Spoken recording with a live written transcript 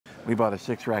we bought a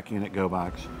 6-rack unit go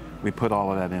box. We put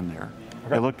all of that in there.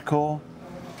 Okay. It looked cool.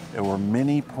 There were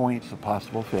many points of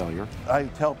possible failure. I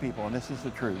tell people, and this is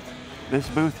the truth, this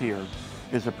booth here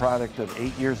is a product of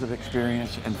 8 years of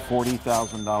experience and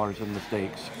 $40,000 in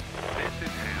mistakes. This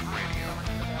is Ham Radio.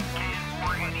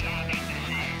 Can't radiate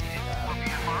disease. Will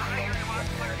be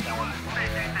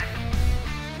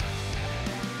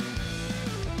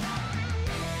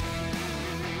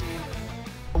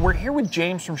We're here with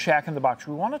James from Shack in the Box.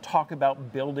 We want to talk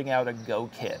about building out a Go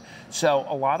kit. So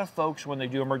a lot of folks, when they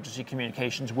do emergency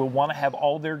communications, will want to have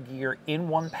all their gear in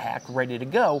one pack ready to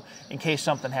go in case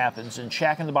something happens. And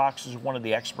Shack in the Box is one of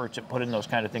the experts at putting those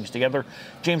kind of things together.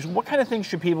 James, what kind of things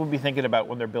should people be thinking about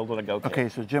when they're building a Go kit? Okay,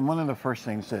 so Jim, one of the first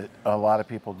things that a lot of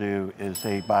people do is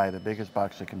they buy the biggest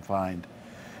box they can find,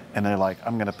 and they're like,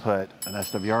 I'm going to put an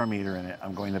SWR meter in it.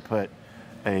 I'm going to put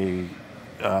a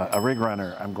rig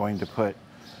runner. I'm going to put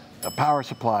a power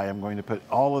supply. I'm going to put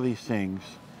all of these things,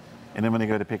 and then when they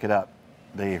go to pick it up,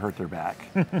 they hurt their back.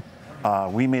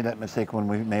 We made that mistake when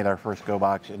we made our first Go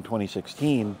box in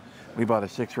 2016. We bought a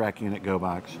 6-rack unit Go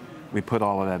box. We put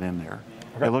all of that in there.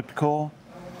 Okay. It looked cool.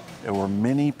 There were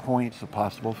many points of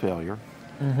possible failure,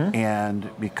 and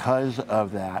because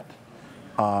of that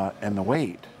and the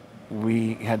weight,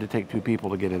 we had to take 2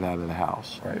 people to get it out of the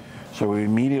house. Right. So we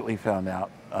immediately found out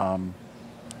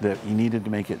that you needed to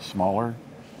make it smaller,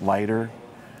 lighter,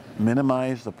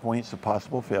 minimize the points of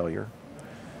possible failure.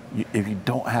 If you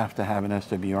don't have to have an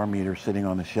SWR meter sitting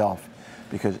on the shelf,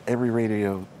 because every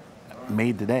radio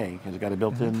made today has got a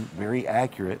built-in, very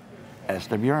accurate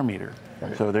SWR meter.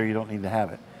 Right. So there you don't need to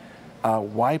have it.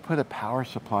 Why put a power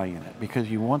supply in it? Because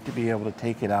you want to be able to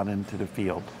take it out into the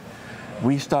field.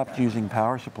 We stopped using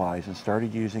power supplies and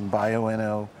started using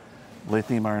Bioenno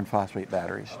lithium iron phosphate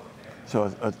batteries. So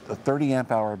a 30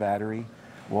 amp hour battery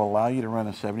will allow you to run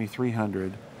a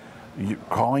 7300,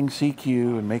 calling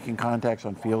CQ and making contacts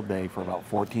on field day for about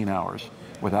 14 hours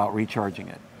without recharging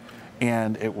it.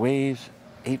 And it weighs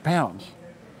 8 pounds.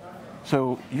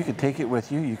 So you could take it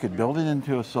with you. You could build it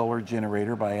into a solar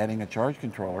generator by adding a charge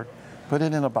controller, put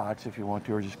it in a box if you want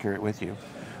to, or just carry it with you.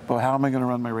 But how am I going to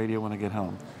run my radio when I get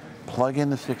home? Plug in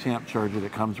the 6 amp charger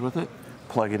that comes with it,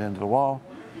 plug it into the wall,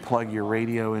 plug your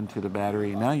radio into the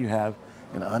battery. Now you have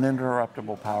an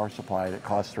uninterruptible power supply that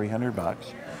costs $300.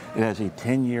 It has a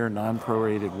 10-year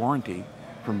non-prorated warranty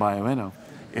from Bioenno.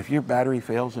 If your battery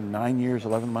fails in 9 years,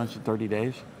 11 months, and 30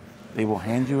 days, they will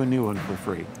hand you a new one for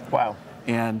free. Wow.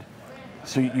 And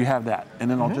so you have that. And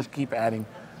then I'll just keep adding.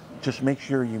 Just make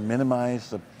sure you minimize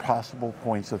the possible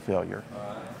points of failure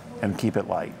and keep it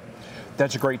light.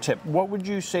 That's a great tip. What would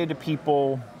you say to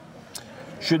people?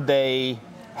 Should they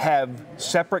have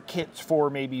separate kits for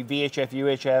maybe VHF,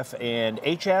 UHF, and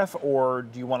HF, or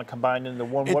do you want to combine into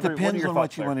one? It depends on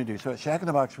what you want to do. So at Shack in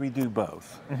the Box, we do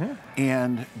both.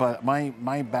 But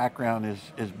my background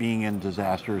is being in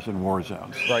disasters and war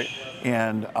zones. Right.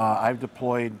 And I've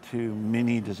deployed to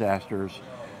many disasters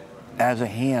as a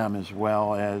ham as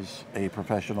well as a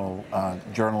professional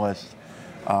journalist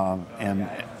and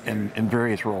in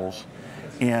various roles.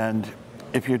 And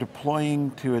if you're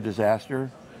deploying to a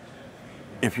disaster,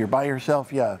 if you're by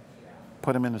yourself, yeah,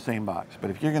 put them in the same box. But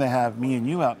if you're going to have me and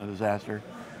you out in a disaster,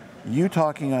 you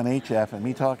talking on HF and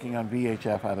me talking on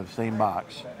VHF out of the same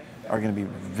box are going to be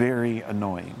very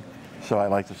annoying. So I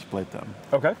like to split them.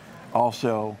 Okay.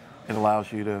 Also, it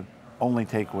allows you to only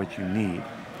take what you need.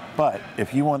 But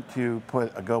if you want to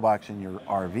put a Go box in your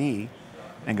RV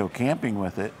and go camping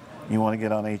with it, you want to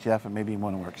get on HF and maybe you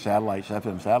want to work satellites,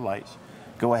 FM satellites,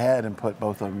 go ahead and put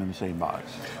both of them in the same box.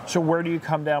 So where do you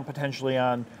come down potentially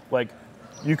on, like,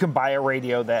 you can buy a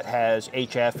radio that has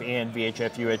HF and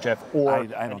VHF, UHF, or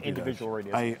an individual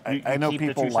radio? I know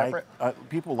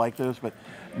people like those, but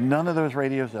none of those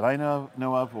radios that I know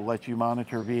of will let you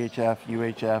monitor VHF,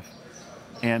 UHF,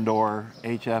 and or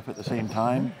HF at the same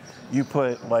time. You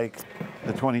put like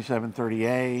the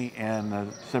 2730A and the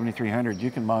 7300, you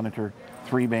can monitor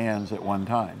 3 bands at one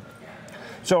time.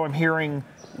 So I'm hearing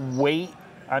weight,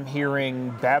 I'm hearing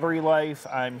battery life,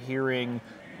 I'm hearing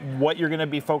what you're going to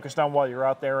be focused on while you're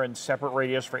out there, and separate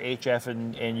radios for HF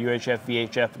and UHF,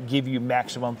 VHF give you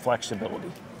maximum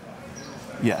flexibility.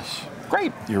 Yes.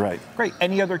 Great. You're right. Great.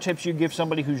 Any other tips you give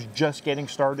somebody who's just getting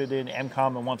started in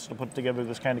EMCOM and wants to put together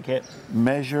this kind of kit?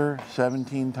 Measure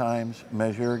 17 times,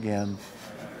 measure again,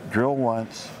 drill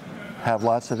once, have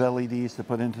lots of LEDs to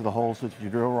put into the holes that you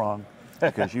drill wrong,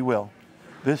 because you will.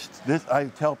 This I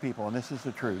tell people, and this is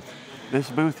the truth, this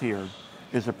booth here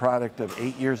is a product of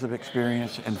 8 years of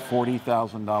experience and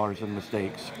 $40,000 in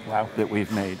mistakes that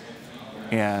we've made.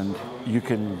 And you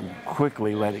can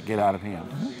quickly let it get out of hand.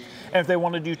 And if they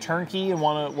want to do turnkey and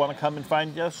want to come and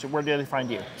find us, where do they find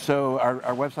you? So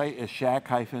our website is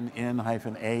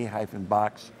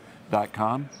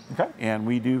shack-in-box.com. Okay. And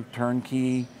we do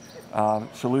turnkey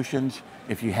solutions.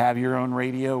 If you have your own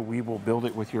radio, we will build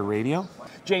it with your radio.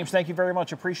 James, thank you very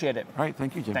much. Appreciate it. All right,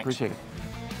 thank you, Jim. Thanks. Appreciate it.